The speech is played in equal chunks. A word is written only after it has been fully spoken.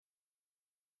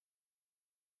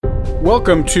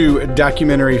Welcome to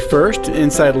Documentary First, an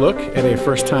inside look at a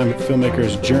first-time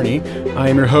filmmaker's journey. I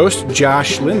am your host,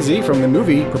 Josh Lindsay from the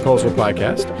Movie Proposal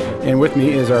Podcast, and with me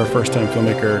is our first-time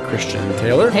filmmaker, Christian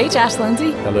Taylor. Hey, Josh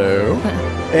Lindsay. Hello.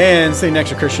 And sitting next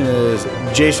to Christian is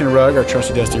Jason Rugg, our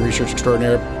trusted Destiny research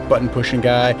extraordinaire, button-pushing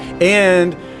guy,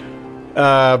 and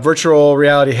virtual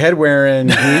reality head-wearing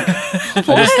geek.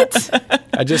 What?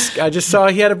 I just saw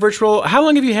he had a virtual. How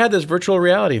long have you had this virtual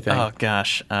reality thing? Oh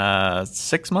gosh,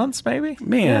 6 months maybe.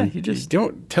 Man, Yeah, you just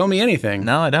don't tell me anything.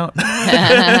 No, I don't.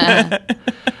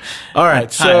 All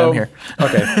right, so Hi, I'm here.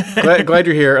 Okay, glad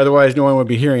you're here. Otherwise, no one would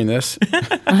be hearing this.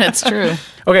 That's true.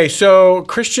 Okay, so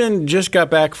Christian just got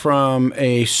back from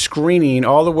a screening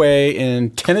all the way in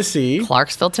Tennessee.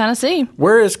 Clarksville, Tennessee.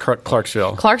 Where is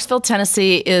Clarksville? Clarksville,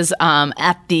 Tennessee is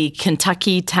at the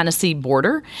Kentucky-Tennessee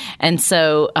border. And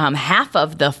so half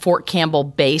of the Fort Campbell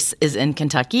base is in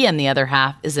Kentucky and the other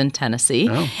half is in Tennessee.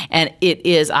 Oh. And it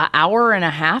is an hour and a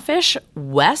half-ish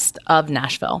west of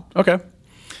Nashville. Okay.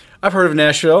 I've heard of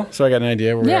Nashville, so I got an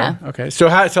idea where we Yeah. are. Okay, so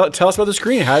tell us about the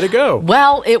screening. How did it go?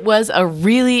 Well, it was a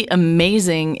really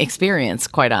amazing experience,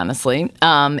 quite honestly.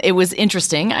 It was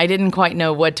interesting. I didn't quite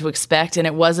know what to expect, and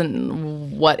it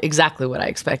wasn't exactly what I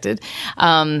expected.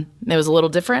 It was a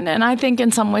little different, and I think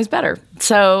in some ways better.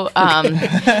 So I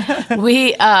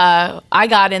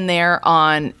got in there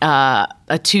on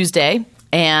a Tuesday.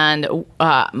 And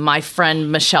my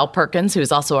friend Michelle Perkins,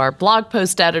 who's also our blog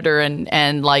post editor,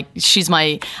 and like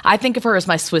I think of her as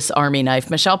my Swiss Army knife.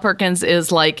 Michelle Perkins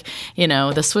is like,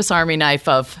 the Swiss Army knife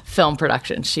of film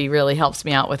production. She really helps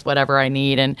me out with whatever I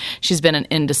need, and she's been an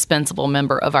indispensable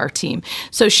member of our team.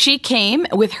 So she came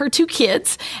with her two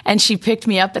kids, and she picked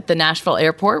me up at the Nashville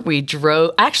airport. We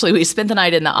spent the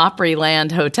night in the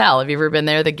Opryland Hotel. Have you ever been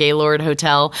there? The Gaylord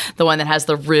Hotel, the one that has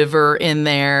the river in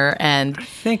there, and I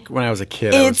think when I was a kid,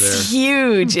 it's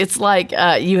huge. It's like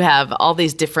you have all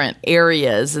these different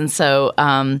areas. And so,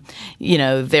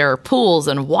 there are pools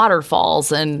and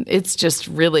waterfalls, and it's just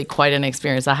really quite an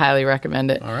experience. I highly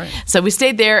recommend it. All right. So we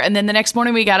stayed there, and then the next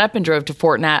morning we got up and drove to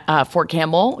Fort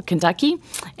Campbell, Kentucky,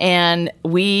 and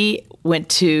we went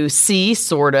to see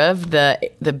sort of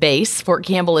the base. Fort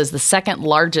Campbell is the second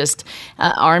largest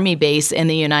Army base in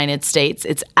the United States.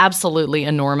 It's absolutely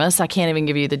enormous. I can't even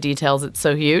give you the details. It's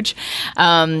so huge.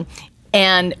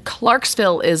 And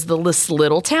Clarksville is this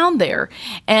little town there.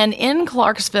 And in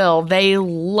Clarksville, they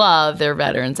love their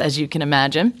veterans, as you can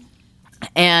imagine.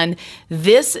 And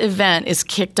this event is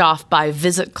kicked off by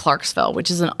Visit Clarksville, which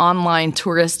is an online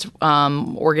tourist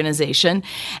organization.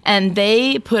 And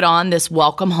they put on this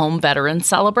Welcome Home Veterans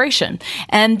celebration.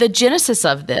 And the genesis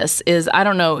of this is, I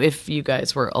don't know if you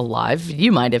guys were alive.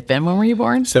 You might have been. When were you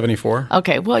born? 74.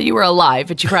 Okay, well, you were alive,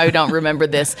 but you probably don't remember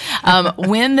this.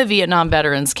 When the Vietnam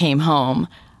veterans came home,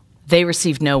 they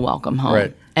received no welcome home.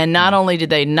 Right. And not only did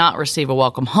they not receive a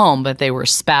welcome home, but they were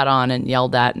spat on and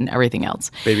yelled at and everything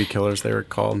else. Baby killers, they were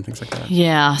called, and things like that.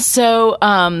 Yeah. So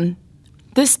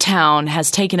this town has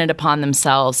taken it upon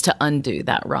themselves to undo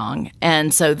that wrong.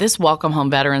 And so this Welcome Home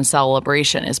Veterans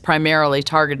celebration is primarily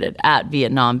targeted at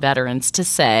Vietnam veterans to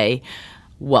say,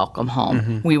 welcome home.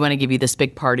 Mm-hmm. We want to give you this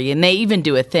big party. And they even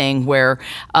do a thing where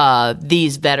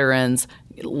these veterans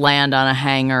land on a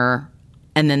hangar,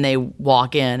 and then they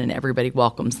walk in and everybody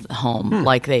welcomes home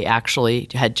like they actually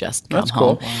had just come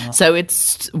home. Cool. Wow. So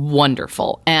it's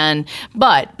wonderful.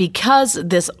 But because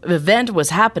this event was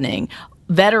happening,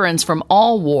 veterans from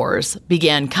all wars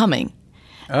began coming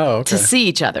to see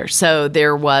each other. So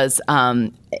there was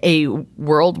a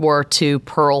World War II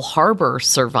Pearl Harbor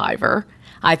survivor.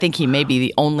 I think he may be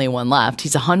the only one left.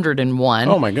 He's 101.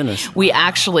 Oh, my goodness. We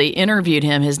actually interviewed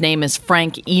him. His name is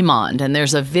Frank Emond, and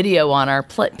there's a video on our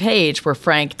page where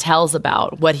Frank tells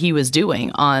about what he was doing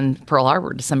on Pearl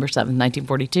Harbor, December 7th,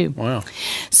 1942. Wow.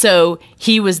 So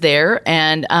he was there,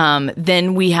 and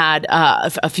then we had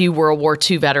a few World War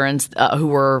II veterans who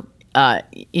were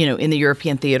in the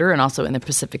European theater and also in the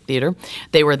Pacific theater.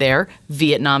 They were there.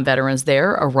 Vietnam veterans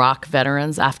there, Iraq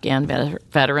veterans, Afghan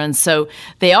veterans. So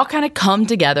they all kind of come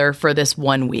together for this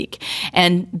 1 week.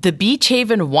 And the Beach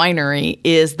Haven Winery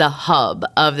is the hub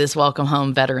of this Welcome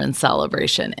Home Veterans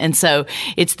celebration. And so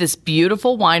it's this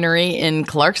beautiful winery in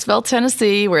Clarksville,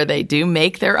 Tennessee, where they do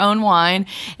make their own wine.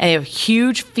 And they have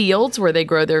huge fields where they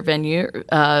grow their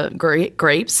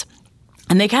grapes.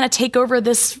 And they kind of take over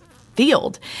this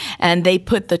field. And they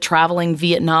put the traveling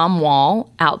Vietnam Wall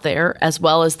out there, as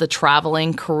well as the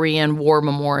traveling Korean War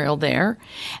Memorial there.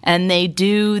 And they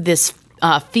do this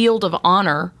Field of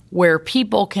Honor where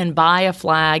people can buy a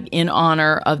flag in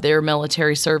honor of their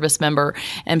military service member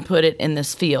and put it in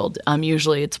this field.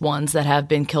 Usually it's ones that have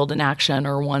been killed in action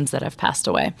or ones that have passed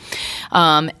away.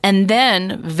 And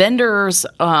then vendors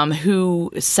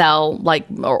who sell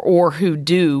or who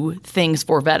do things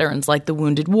for veterans like the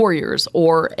Wounded Warriors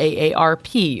or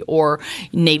AARP or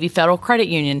Navy Federal Credit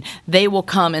Union, they will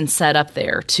come and set up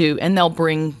there too, and they'll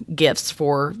bring gifts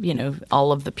for,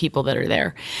 all of the people that are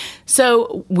there.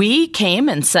 So we came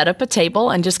and set up a table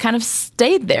and just kind of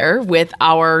stayed there with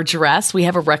our dress. We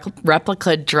have a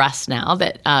replica dress now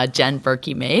that Jen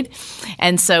Berkey made.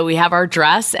 And so we have our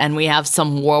dress and we have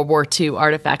some World War II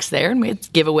artifacts there, and we had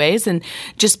giveaways, and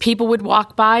just people would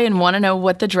walk by and want to know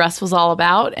what the dress was all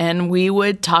about, and we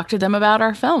would talk to them about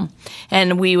our film.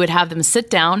 And we would have them sit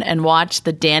down and watch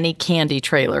the Danny Candy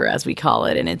trailer, as we call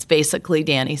it, and it's basically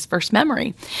Danny's first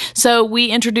memory. So we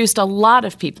introduced a lot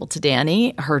of people to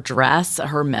Danny, her dress,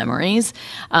 her memories.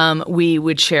 We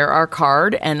would share our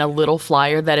card and a little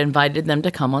flyer that invited them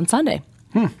to come on Sunday.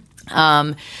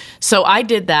 So I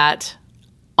did that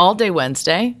all day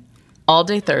Wednesday, all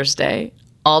day Thursday,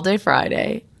 all day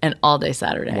Friday, and all day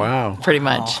Saturday. Wow. Pretty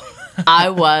much. I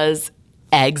was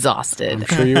exhausted. I'm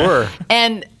sure you were.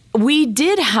 And we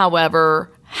did,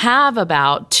 however, have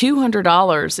about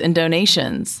 $200 in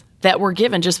donations that were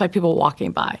given just by people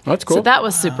walking by. That's cool. So that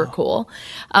was super cool.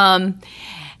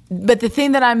 But the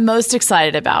thing that I'm most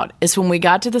excited about is when we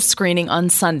got to the screening on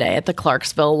Sunday at the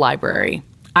Clarksville Library,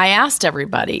 I asked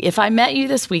everybody, if I met you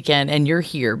this weekend and you're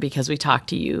here because we talked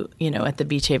to you, at the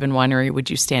Beach Haven Winery, would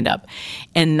you stand up?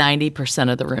 And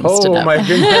 90% of the room stood up. Oh, my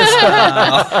goodness.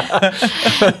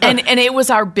 And it was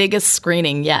our biggest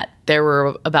screening yet. There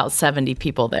were about 70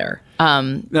 people there.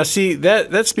 Now, see,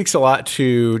 that speaks a lot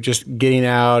to just getting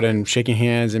out and shaking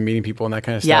hands and meeting people and that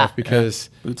kind of stuff. Because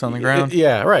boots on the ground.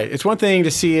 Yeah, right. It's one thing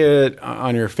to see it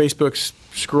on your Facebook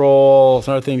scroll. It's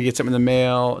another thing to get something in the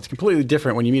mail. It's completely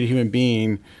different when you meet a human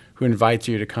being who invites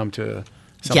you to come to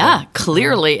something. Yeah,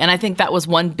 clearly. And I think that was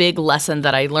one big lesson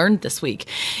that I learned this week.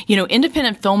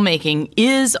 Independent filmmaking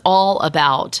is all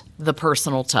about the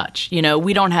personal touch.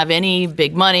 We don't have any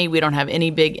big money. We don't have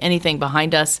anything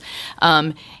behind us.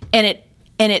 And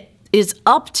it is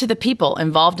up to the people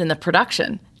involved in the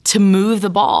production to move the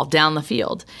ball down the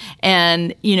field.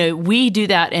 And, we do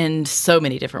that in so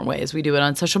many different ways. We do it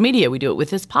on social media. We do it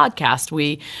with this podcast.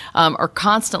 We are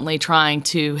constantly trying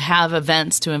to have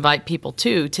events to invite people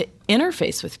to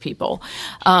interface with people.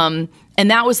 And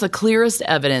that was the clearest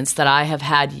evidence that I have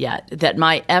had yet, that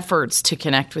my efforts to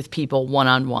connect with people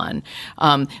one-on-one,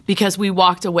 because we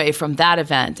walked away from that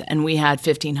event and we had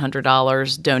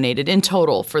 $1,500 donated in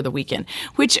total for the weekend,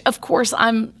 which, of course,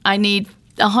 I need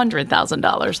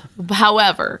 $100,000.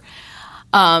 However,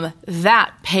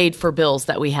 that paid for bills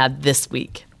that we had this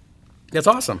week. That's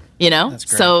awesome. That's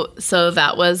great. So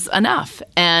that was enough.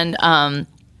 And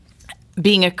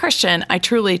being a Christian, I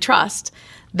truly trust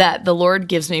that the Lord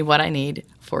gives me what I need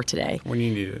for today. When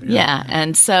you need it. Yeah.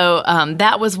 And so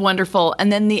that was wonderful.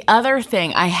 And then the other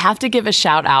thing, I have to give a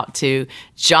shout out to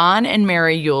John and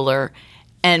Mary Euler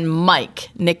and Mike,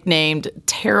 nicknamed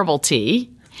Terrible T,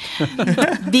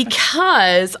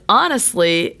 because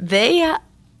honestly,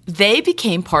 they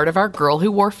became part of our Girl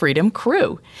Who Wore Freedom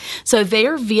crew. So they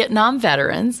are Vietnam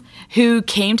veterans who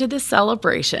came to this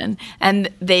celebration, and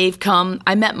they've come.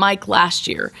 I met Mike last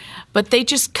year, but they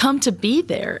just come to be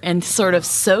there and sort of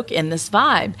soak in this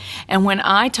vibe. And when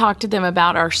I talked to them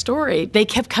about our story, they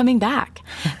kept coming back.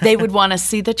 They would want to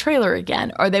see the trailer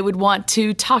again, or they would want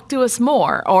to talk to us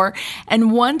more.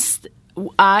 And once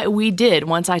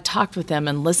I talked with them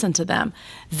and listened to them,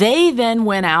 they then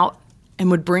went out and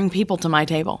would bring people to my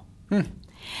table.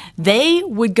 They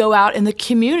would go out in the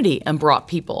community and brought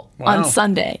people on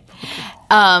Sunday.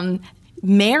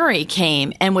 Mary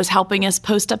came and was helping us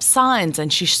post up signs,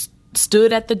 and she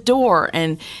stood at the door.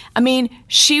 And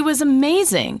she was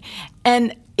amazing.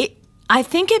 And I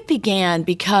think it began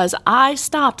because I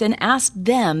stopped and asked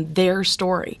them their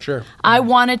story. Sure. I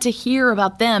wanted to hear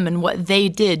about them and what they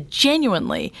did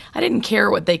genuinely. I didn't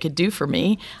care what they could do for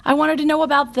me. I wanted to know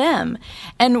about them.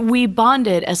 And we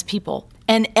bonded as people.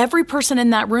 And every person in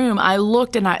that room, I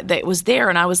looked and that was there,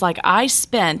 and I was like, I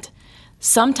spent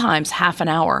sometimes half an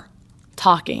hour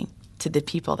talking to the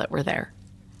people that were there.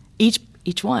 Each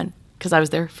one, because I was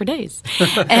there for days.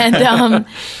 And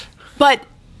but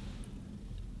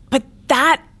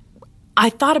that, I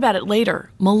thought about it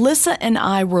later. Melissa and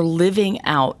I were living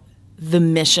out the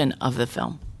mission of the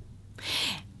film.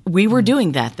 We were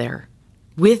doing that there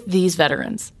with these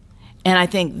veterans. And I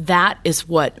think that is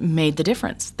what made the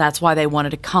difference. That's why they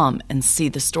wanted to come and see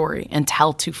the story and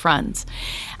tell to friends.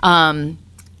 And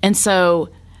so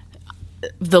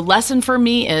the lesson for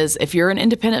me is if you're an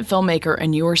independent filmmaker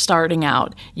and you are starting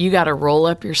out, you got to roll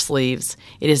up your sleeves.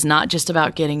 It is not just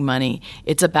about getting money.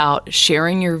 It's about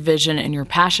sharing your vision and your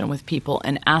passion with people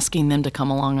and asking them to come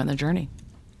along on the journey.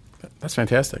 That's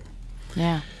fantastic.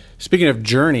 Yeah. Speaking of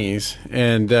journeys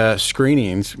and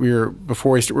screenings,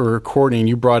 before we were recording,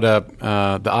 you brought up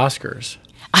the Oscars.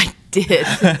 I did.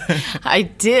 I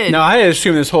did. Now, I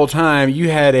assumed this whole time you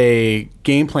had a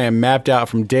game plan mapped out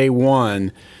from day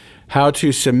one how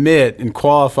to submit and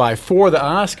qualify for the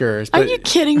Oscars. Are you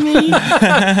kidding me?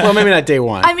 Well, maybe not day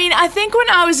one. I mean, I think when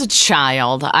I was a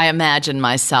child, I imagined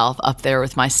myself up there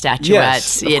with my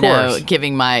statuettes, course.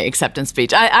 giving my acceptance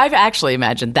speech. I've actually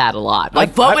imagined that a lot.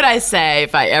 Like, what would I say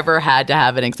if I ever had to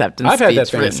have an acceptance speech? I've had that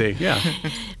fantasy, yeah.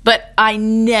 But I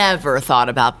never thought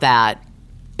about that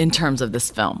in terms of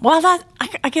this film. Well,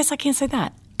 I guess I can't say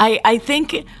that. I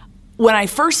think when I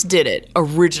first did it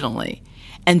originally,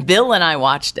 and Bill and I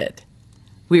watched it,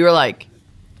 we were like,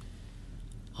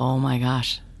 oh my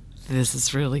gosh, this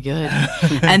is really good.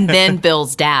 And then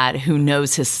Bill's dad, who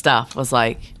knows his stuff, was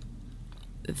like,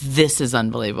 this is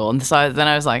unbelievable. And so then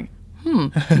I was like,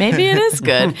 maybe it is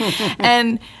good.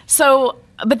 And so,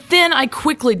 but then I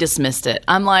quickly dismissed it.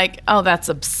 I'm like, oh, that's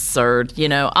absurd.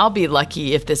 I'll be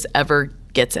lucky if this ever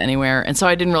gets anywhere. And so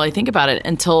I didn't really think about it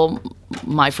until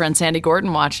my friend Sandy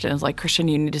Gordon watched it and was like, Christian,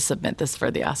 you need to submit this for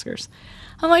the Oscars.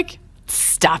 I'm like,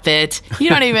 stop it. You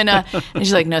don't even know. And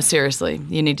she's like, no, seriously,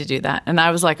 you need to do that. And I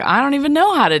was like, I don't even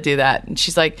know how to do that. And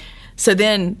she's like, so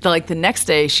then the next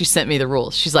day she sent me the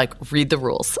rules. She's like, read the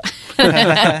rules.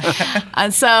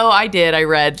 And so I did. I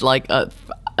read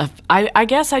I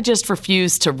guess I just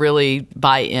refused to really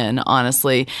buy in,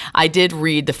 honestly. I did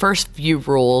read the first few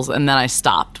rules and then I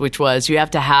stopped, which was you have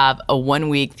to have a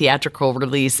 1-week theatrical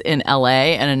release in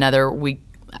LA and another week,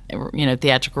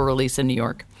 theatrical release in New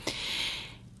York.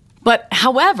 But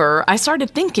however, I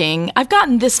started thinking, I've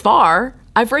gotten this far.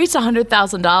 I've raised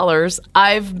 $100,000.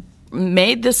 I've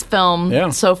made this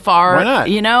film so far. Why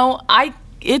not?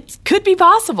 It could be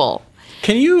possible.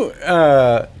 Can you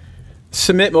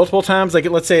submit multiple times? Like,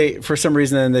 let's say for some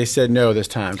reason then they said no this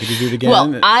time. Could you do it again?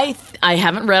 Well, I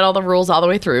haven't read all the rules all the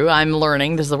way through. I'm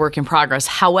learning. This is a work in progress.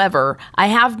 However, I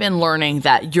have been learning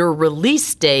that your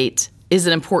release date is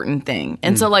an important thing.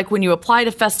 And so when you apply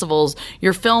to festivals,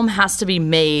 your film has to be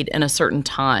made in a certain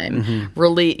time.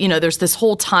 Really, there's this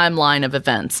whole timeline of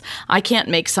events. I can't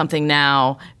make something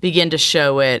now, begin to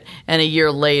show it, and a year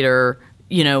later,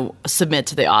 submit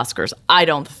to the Oscars. I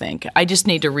don't think. I just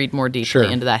need to read more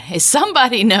deeply into that. Hey,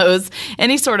 somebody knows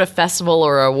any sort of festival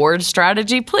or award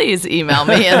strategy, please email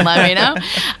me and let me know.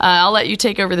 I'll let you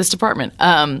take over this department.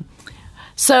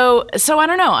 So I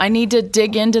don't know. I need to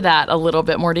dig into that a little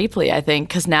bit more deeply, I think,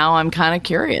 because now I'm kind of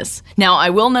curious. Now,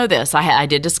 I will know this. I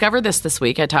did discover this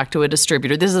week. I talked to a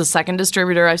distributor. This is the second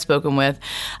distributor I've spoken with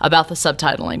about the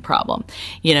subtitling problem.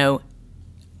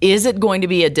 Is it going to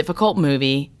be a difficult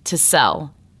movie to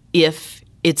sell if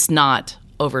it's not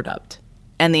overdubbed?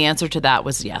 And the answer to that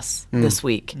was yes this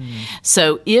week.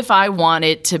 So if I want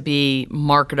it to be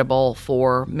marketable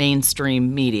for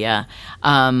mainstream media,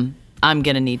 I'm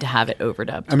going to need to have it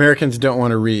overdubbed. Americans don't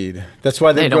want to read. That's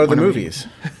why they go to the movies.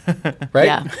 Right?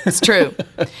 Yeah, it's true.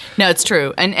 No, it's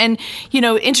true. And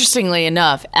interestingly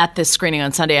enough, at this screening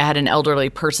on Sunday, I had an elderly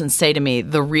person say to me,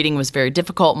 the reading was very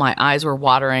difficult. My eyes were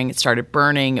watering. It started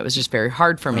burning. It was just very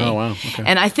hard for me. Oh, wow. Okay.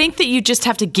 And I think that you just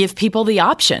have to give people the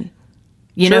option.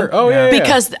 Sure. Oh, yeah.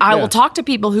 Because I will talk to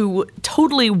people who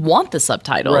totally want the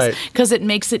subtitles because it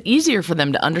makes it easier for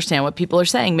them to understand what people are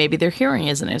saying. Maybe their hearing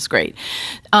isn't as great.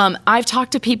 I've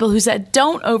talked to people who said,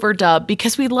 don't overdub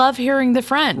because we love hearing the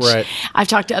French. Right. I've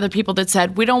talked to other people that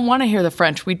said, we don't want to hear the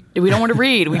French. We don't want to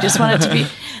read. We just want it to be.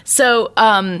 So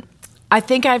I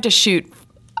think I have to shoot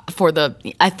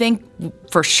I think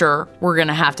for sure we're going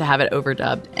to have it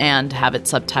overdubbed and have it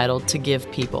subtitled to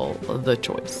give people the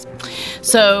choice.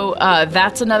 So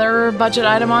that's another budget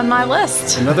item on my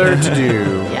list. Another to-do.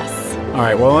 Yes. All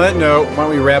right. Well, on that note, why don't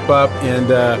we wrap up? And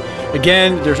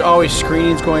again, there's always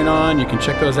screenings going on. You can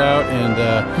check those out. And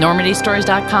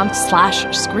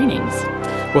NormandyStories.com/screenings.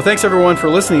 Well, thanks everyone for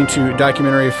listening to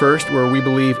Documentary First, where we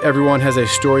believe everyone has a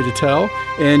story to tell,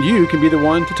 and you can be the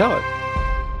one to tell it.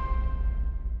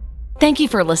 Thank you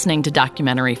for listening to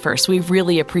Documentary First. We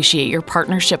really appreciate your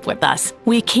partnership with us.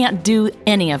 We can't do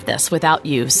any of this without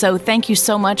you, so thank you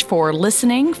so much for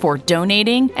listening, for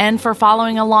donating, and for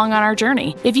following along on our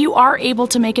journey. If you are able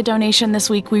to make a donation this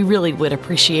week, we really would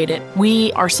appreciate it.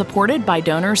 We are supported by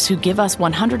donors who give us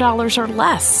 $100 or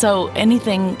less, so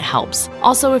anything helps.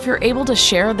 Also, if you're able to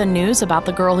share the news about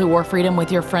the girl who wore freedom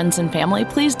with your friends and family,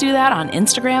 please do that on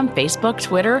Instagram, Facebook,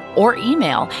 Twitter, or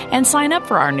email, and sign up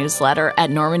for our newsletter at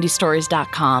normandystories.com.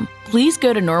 Please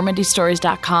go to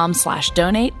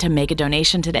normandystories.com/donate to make a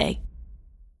donation today.